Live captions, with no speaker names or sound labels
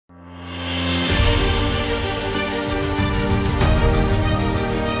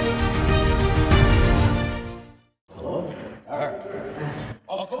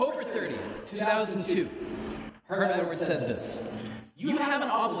2002, Herm Edwards said this: "You have an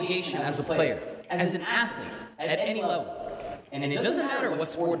obligation as a player, as an athlete, at any level. And it doesn't matter what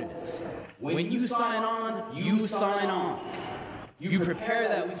sport it is. When you sign on, you sign on. You prepare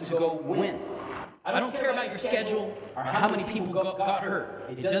that week to go win. I don't care about your schedule or how many people got hurt.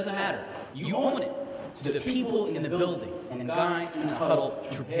 It doesn't matter. You own it. To the people in the building and the guys in the huddle,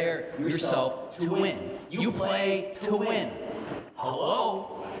 prepare yourself to win. You play to win."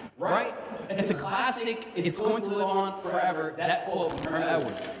 Hello? Right? It's a classic. It's going to live on forever. That quote from Herm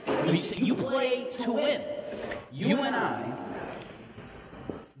Edwards. You play to win. You and I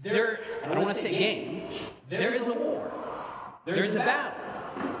don't want to say game, there is a war. There is a battle.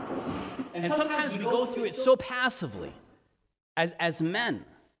 And sometimes we go through it so passively as men,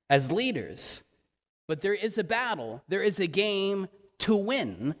 as leaders. But there is a battle, there is a game to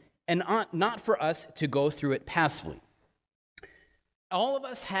win, and not for us to go through it passively. All of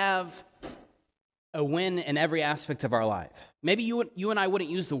us have a win in every aspect of our life. Maybe you and I wouldn't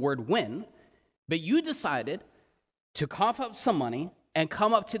use the word win, but you decided to cough up some money and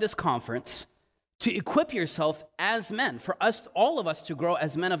come up to this conference to equip yourself as men, for us, all of us, to grow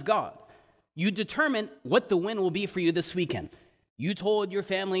as men of God. You determine what the win will be for you this weekend. You told your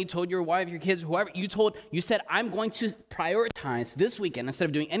family, told your wife, your kids, whoever, you said, I'm going to prioritize this weekend, instead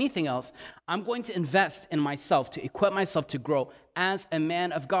of doing anything else, I'm going to invest in myself, to equip myself to grow as a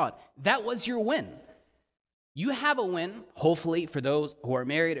man of God. That was your win. You have a win, hopefully, for those who are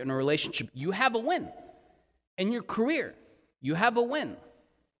married in a relationship. You have a win. In your career, you have a win.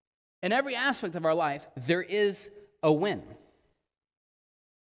 In every aspect of our life, there is a win.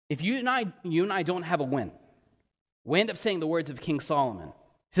 If you and I don't have a win, we end up saying the words of King Solomon.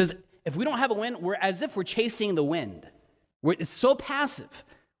 He says, if we don't have a win, we're as if we're chasing the wind. It's so passive.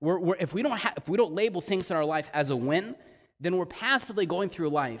 If we don't label things in our life as a win, then we're passively going through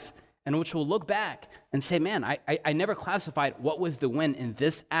life, in which we'll look back and say, man, I never classified what was the win in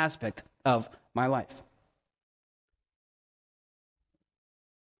this aspect of my life.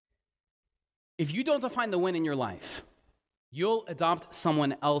 If you don't define the win in your life, you'll adopt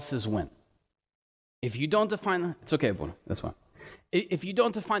someone else's win. If you don't define, it's okay, boy, that's fine. If you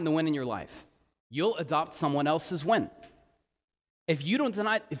don't define the win in your life, you'll adopt someone else's win. If you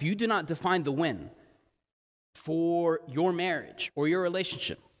do not define the win for your marriage or your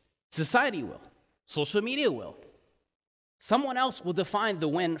relationship, society will, social media will. Someone else will define the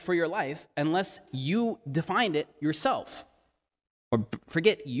win for your life unless you define it yourself. Or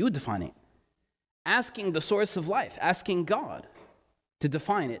forget you defining it. Asking the source of life, asking God to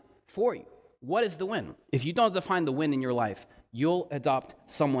define it for you. What is the win? If you don't define the win in your life, you'll adopt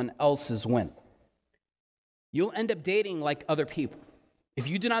someone else's win. You'll end up dating like other people. If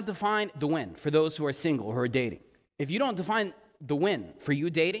you do not define the win for those who are single, who are dating, if you don't define the win for you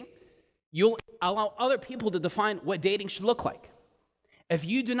dating, you'll allow other people to define what dating should look like. If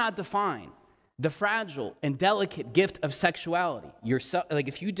you do not define the fragile and delicate gift of sexuality,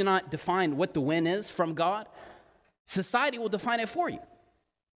 if you do not define what the win is from God, society will define it for you.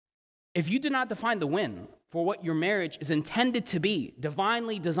 If you do not define the win for what your marriage is intended to be,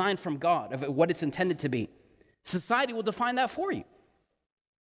 divinely designed from God, of what it's intended to be, society will define that for you.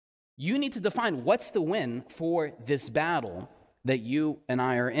 You need to define what's the win for this battle that you and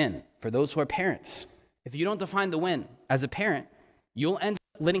I are in, for those who are parents. If you don't define the win as a parent, you'll end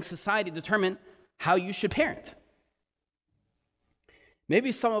up letting society determine how you should parent.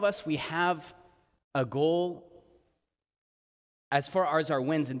 Maybe some of us, we have a goal as far as our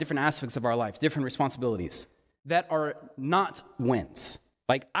wins in different aspects of our life, different responsibilities that are not wins.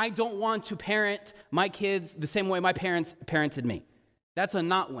 Like, I don't want to parent my kids the same way my parents parented me. That's a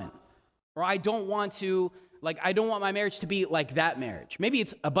not win. Or I don't want my marriage to be like that marriage. Maybe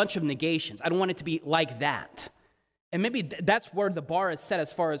it's a bunch of negations. I don't want it to be like that. And maybe that's where the bar is set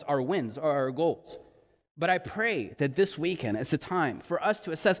as far as our wins or our goals. But I pray that this weekend is a time for us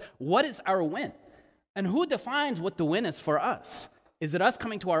to assess what is our win and who defines what the win is for us. Is it us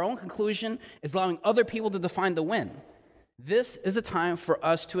coming to our own conclusion? Is allowing other people to define the win? This is a time for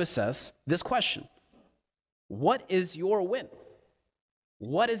us to assess this question. What is your win?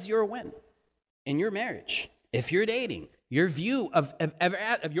 What is your win in your marriage? If you're dating, your view of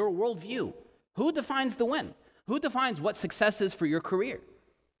your worldview, who defines the win? Who defines what success is for your career?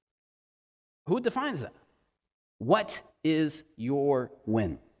 Who defines that? What is your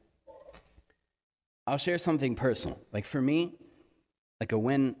win? I'll share something personal. Like for me, like a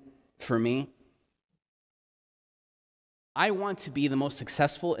win for me, I want to be the most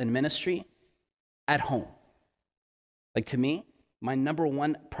successful in ministry at home. Like to me, my number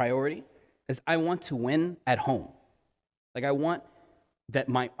one priority is I want to win at home. Like I want that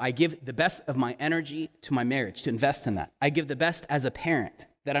I give the best of my energy to my marriage, to invest in that. I give the best as a parent,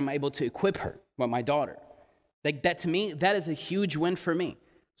 that I'm able to equip her, my daughter. Like that, to me, that is a huge win for me.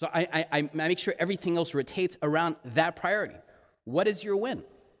 So I make sure everything else rotates around that priority. What is your win?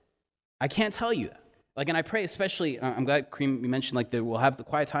 I can't tell you that. Like, and I pray especially, I'm glad, Kareem, you mentioned like that we'll have the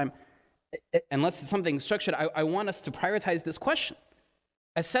quiet time. Unless it's something structured, I want us to prioritize this question.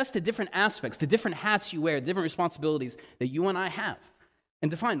 Assess the different aspects, the different hats you wear, the different responsibilities that you and I have. And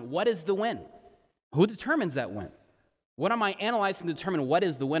define, what is the win? Who determines that win? What am I analyzing to determine what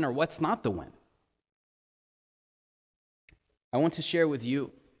is the win or what's not the win? I want to share with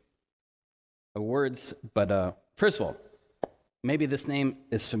you words, but first of all, maybe this name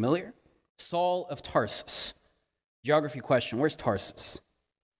is familiar. Saul of Tarsus. Geography question, where's Tarsus?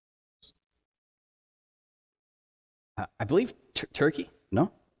 I believe Turkey?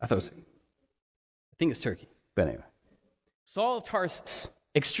 No? I think it's Turkey, but anyway. Saul of Tarsus,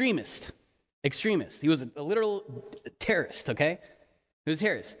 extremist. He was a literal terrorist, okay? He was a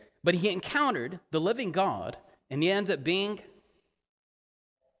terrorist. But he encountered the living God, and he ends up being,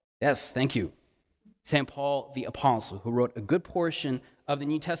 yes, thank you, St. Paul the Apostle, who wrote a good portion of the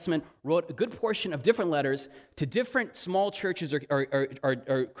New Testament, wrote a good portion of different letters to different small churches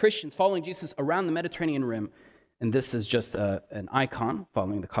or Christians following Jesus around the Mediterranean rim. And this is just an icon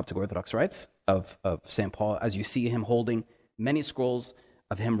following the Coptic Orthodox rites of St. Paul, as you see him holding many scrolls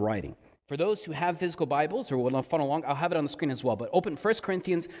of him writing. For those who have physical Bibles or want to follow along, I'll have it on the screen as well. But open 1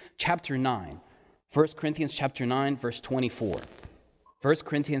 Corinthians chapter 9. 1 Corinthians chapter 9, verse 24. 1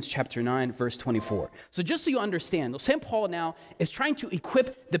 Corinthians chapter 9, verse 24. So just so you understand, St. Paul now is trying to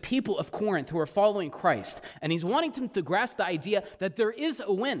equip the people of Corinth who are following Christ. And he's wanting them to grasp the idea that there is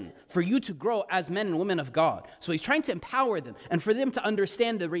a win for you to grow as men and women of God. So he's trying to empower them and for them to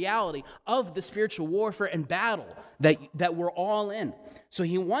understand the reality of the spiritual warfare and battle that we're all in. So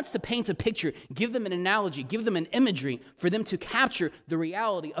he wants to paint a picture, give them an analogy, give them an imagery for them to capture the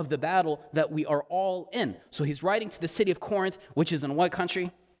reality of the battle that we are all in. So he's writing to the city of Corinth, which is in what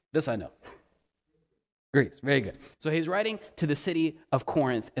country? This I know. Greece, very good. So he's writing to the city of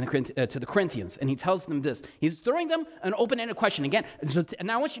Corinth and to the Corinthians, and he tells them this. He's throwing them an open-ended question again. And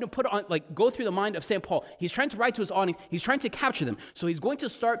I want you to put on, go through the mind of St. Paul. He's trying to write to his audience. He's trying to capture them. So he's going to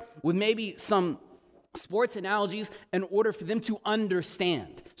start with maybe some sports analogies in order for them to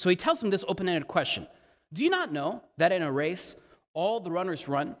understand. So he tells them this open-ended question. Do you not know that in a race, all the runners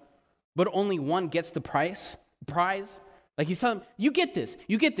run, but only one gets the prize? Like he's telling them, you get this.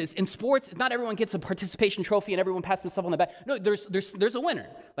 In sports, not everyone gets a participation trophy and everyone passes themselves on the back. No, there's a winner.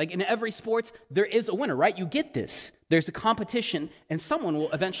 Like in every sports, there is a winner, right? You get this. There's a competition and someone will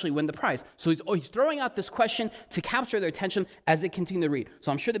eventually win the prize. So he's throwing out this question to capture their attention as they continue to read.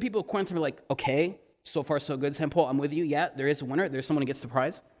 So I'm sure the people of Corinth are like, okay, so far so good, St. Paul, I'm with you. Yeah, there is a winner. There's someone who gets the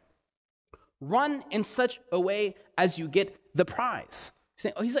prize. Run in such a way as you get the prize.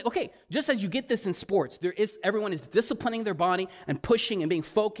 He's like, okay, just as you get this in sports, everyone is disciplining their body and pushing and being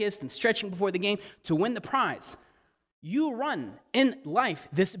focused and stretching before the game to win the prize. You run in life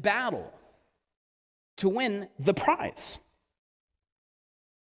this battle to win the prize.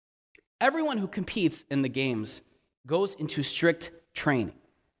 Everyone who competes in the games goes into strict training.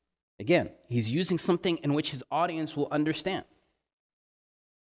 Again, he's using something in which his audience will understand.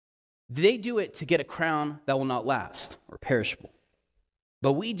 They do it to get a crown that will not last or perishable.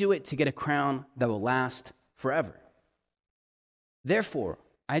 But we do it to get a crown that will last forever. Therefore,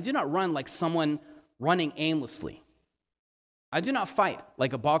 I do not run like someone running aimlessly. I do not fight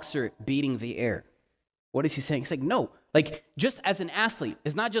like a boxer beating the air. What is he saying? He's like, no, like just as an athlete,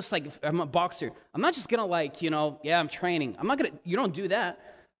 it's not just like if I'm a boxer, I'm not just gonna I'm training. You don't do that.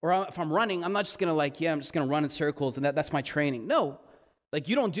 Or if I'm running, I'm not just gonna I'm just gonna run in circles and that's my training. No, like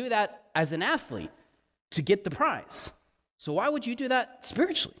you don't do that as an athlete to get the prize. So why would you do that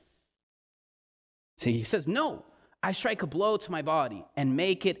spiritually? See, he says, no, I strike a blow to my body and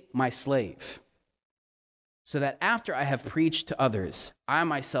make it my slave, so that after I have preached to others, I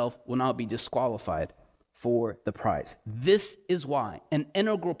myself will not be disqualified for the prize. This is why an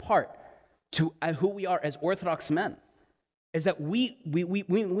integral part to who we are as Orthodox men is that we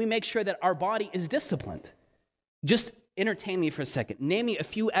make sure that our body is disciplined. Just entertain me for a second. Name me a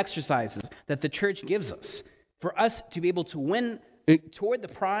few exercises that the church gives us for us to be able to win toward the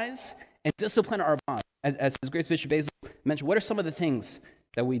prize and discipline our body. As His Grace Bishop Basil mentioned, what are some of the things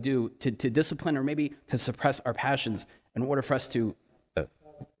that we do to discipline or maybe to suppress our passions in order for us to...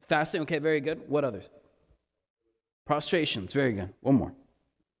 fasting, okay, very good. What others? Prostrations, very good. One more.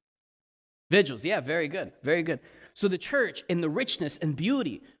 Vigils, yeah, very good, very good. So the church, in the richness and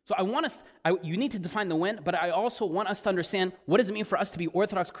beauty, So you need to define the when, but I also want us to understand what does it mean for us to be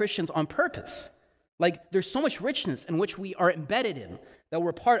Orthodox Christians on purpose. Like, there's so much richness in which we are embedded in, that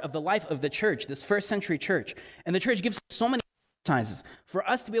we're part of the life of the church, this first century church. And the church gives so many exercises for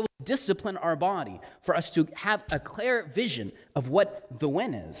us to be able to discipline our body, for us to have a clear vision of what the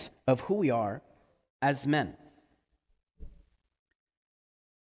when is, of who we are as men.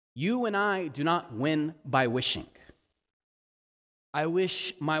 You and I do not win by wishing. I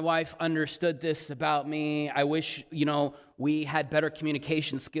wish my wife understood this about me. I wish, we had better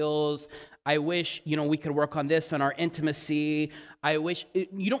communication skills. I wish, we could work on this, on our intimacy. I wish,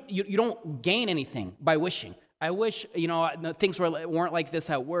 you don't gain anything by wishing. I wish, things weren't like this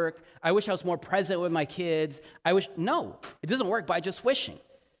at work. I wish I was more present with my kids. No, it doesn't work by just wishing.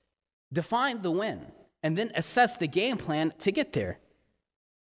 Define the when, and then assess the game plan to get there.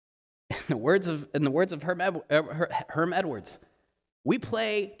 In the words of Herm Edwards, we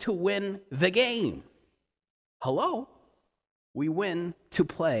play to win the game. Hello? We win to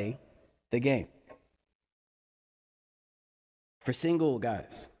play the game. For single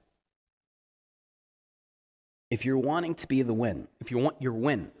guys, if you're wanting to be the win, if you want your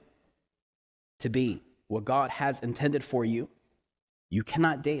win to be what God has intended for you, you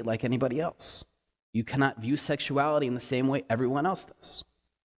cannot date like anybody else. You cannot view sexuality in the same way everyone else does.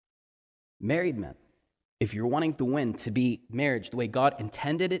 Married men, if you're wanting the win to be marriage the way God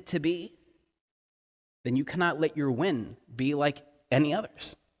intended it to be, then you cannot let your win be like any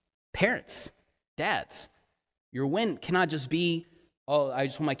others. Parents, dads, your win cannot just be, I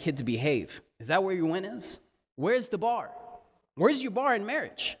just want my kid to behave. Is that where your win is? Where's the bar? Where's your bar in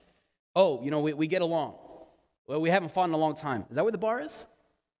marriage? We get along. Well, we haven't fought in a long time. Is that where the bar is?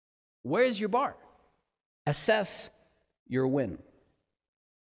 Where is your bar? Assess your win.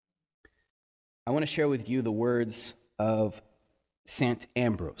 I want to share with you the words of St.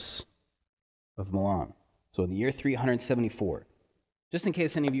 Ambrose of Milan. So in the year 374, just in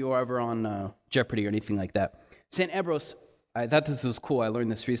case any of you are ever on Jeopardy or anything like that, St. Ambrose, I thought this was cool, I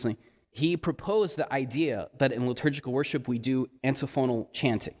learned this recently, he proposed the idea that in liturgical worship we do antiphonal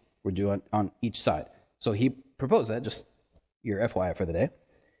chanting. We do on each side. So he proposed that, just your FYI for the day.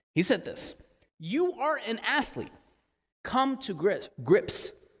 He said this: you are an athlete. Come to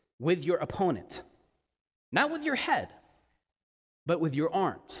grips with your opponent. Not with your head, but with your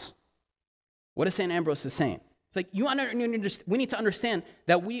arms. What is St. Ambrose is saying? It's like we need to understand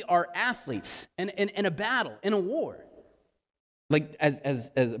that we are athletes in a battle, in a war. Like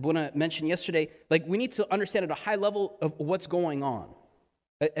as Abuna mentioned yesterday, like we need to understand at a high level of what's going on,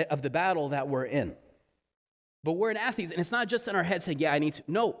 of the battle that we're in. But we're an athletes, and it's not just in our head saying, yeah, I need to.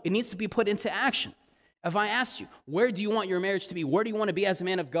 No, it needs to be put into action. If I asked you, where do you want your marriage to be? Where do you want to be as a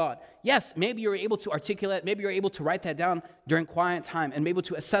man of God? Yes, maybe you're able to articulate, maybe you're able to write that down during quiet time and be able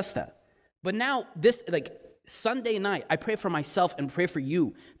to assess that. But now, this, Sunday night, I pray for myself and pray for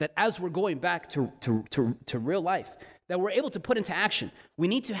you that as we're going back to real life, that we're able to put into action. We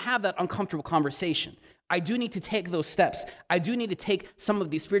need to have that uncomfortable conversation. I do need to take those steps. I do need to take some of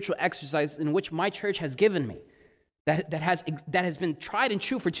these spiritual exercises in which my church has given me. That has been tried and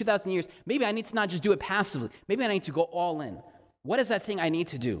true for 2,000 years. Maybe I need to not just do it passively. Maybe I need to go all in. What is that thing I need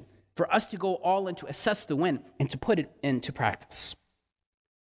to do for us to go all in, to assess the win and to put it into practice?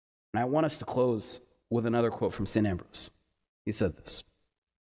 And I want us to close with another quote from St. Ambrose. He said this: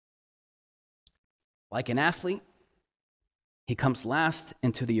 like an athlete, he comes last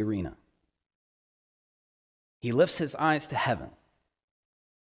into the arena. He lifts his eyes to heaven.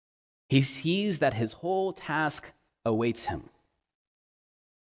 He sees that his whole task awaits him.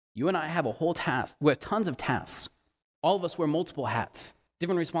 You and I have a whole task. We have tons of tasks. All of us wear multiple hats,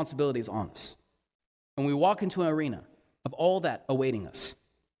 different responsibilities on us. And we walk into an arena of all that awaiting us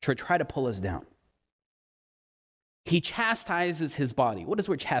to try to pull us down. He chastises his body. What does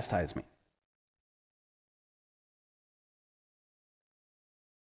the word chastise mean?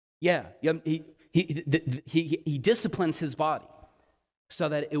 Yeah, he disciplines his body so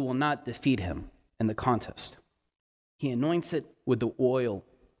that it will not defeat him in the contest. He anoints it with the oil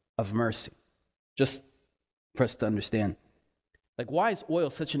of mercy. Just for us to understand, why is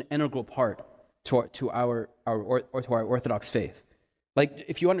oil such an integral part to our Orthodox faith?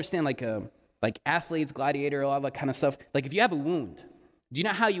 If you understand, athletes, gladiator, all that kind of stuff. If you have a wound, do you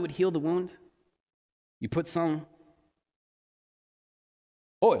know how you would heal the wound? You put some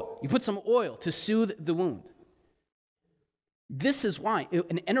oil. You put some oil to soothe the wound. This is why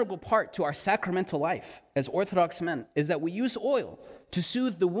an integral part to our sacramental life as Orthodox men is that we use oil to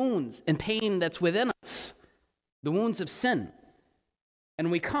soothe the wounds and pain that's within us, the wounds of sin.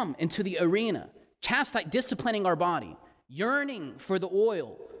 And we come into the arena, disciplining our body, yearning for the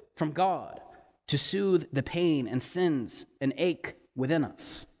oil from God to soothe the pain and sins and ache within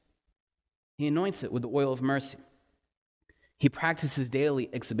us. He anoints it with the oil of mercy. He practices daily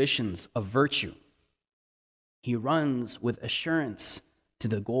exhibitions of virtue. He runs with assurance to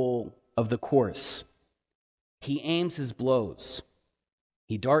the goal of the course. He aims his blows.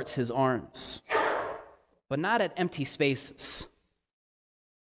 He darts his arms, but not at empty spaces.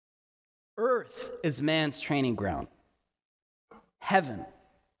 Earth is man's training ground. Heaven,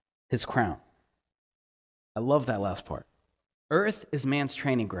 his crown. I love that last part. Earth is man's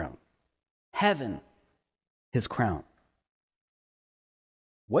training ground. Heaven, his crown.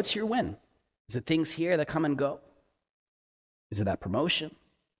 What's your win? Is it things here that come and go? Is it that promotion?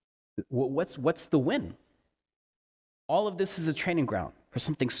 What's the win? All of this is a training ground for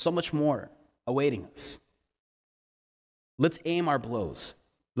something so much more awaiting us. Let's aim our blows.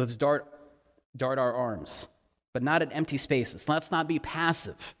 Let's dart our arms, but not at empty spaces. Let's not be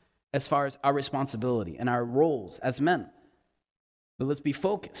passive as far as our responsibility and our roles as men. But let's be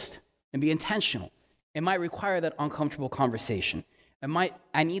focused and be intentional. It might require that uncomfortable conversation.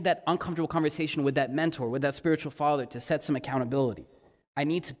 I need that uncomfortable conversation with that mentor, with that spiritual father to set some accountability. I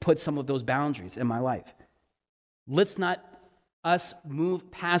need to put some of those boundaries in my life. Let's not us move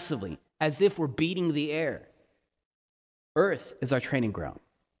passively as if we're beating the air. Earth is our training ground.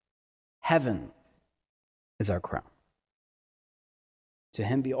 Heaven is our crown. To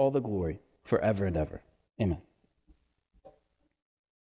him be all the glory forever and ever. Amen.